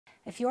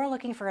If you are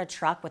looking for a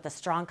truck with a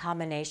strong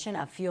combination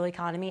of fuel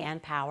economy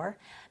and power,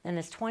 then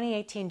this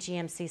 2018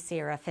 GMC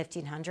Sierra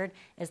 1500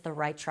 is the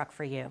right truck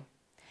for you.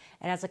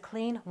 It has a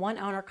clean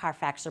one-owner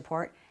CARFAX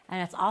report,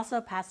 and it's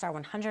also passed our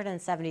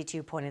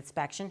 172-point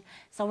inspection,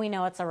 so we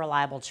know it's a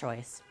reliable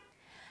choice.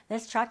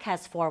 This truck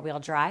has four-wheel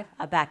drive,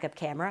 a backup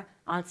camera,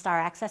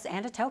 OnStar access,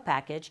 and a tow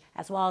package,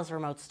 as well as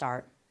remote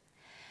start.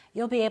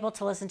 You'll be able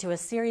to listen to a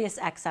Sirius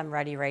XM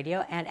Ready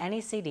radio and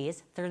any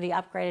CDs through the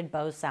upgraded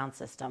Bose sound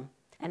system.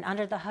 And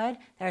under the hood,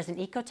 there's an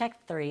Ecotec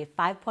 3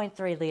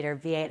 5.3-liter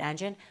V8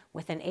 engine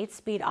with an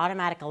 8-speed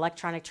automatic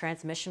electronic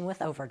transmission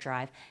with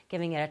overdrive,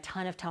 giving it a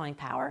ton of towing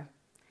power.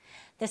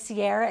 The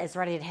Sierra is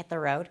ready to hit the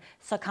road,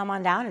 so come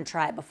on down and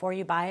try it before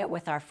you buy it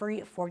with our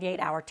free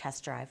 48-hour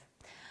test drive.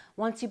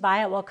 Once you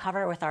buy it, we'll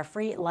cover it with our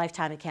free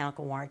lifetime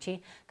mechanical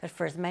warranty, good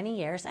for as many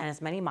years and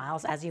as many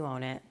miles as you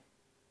own it.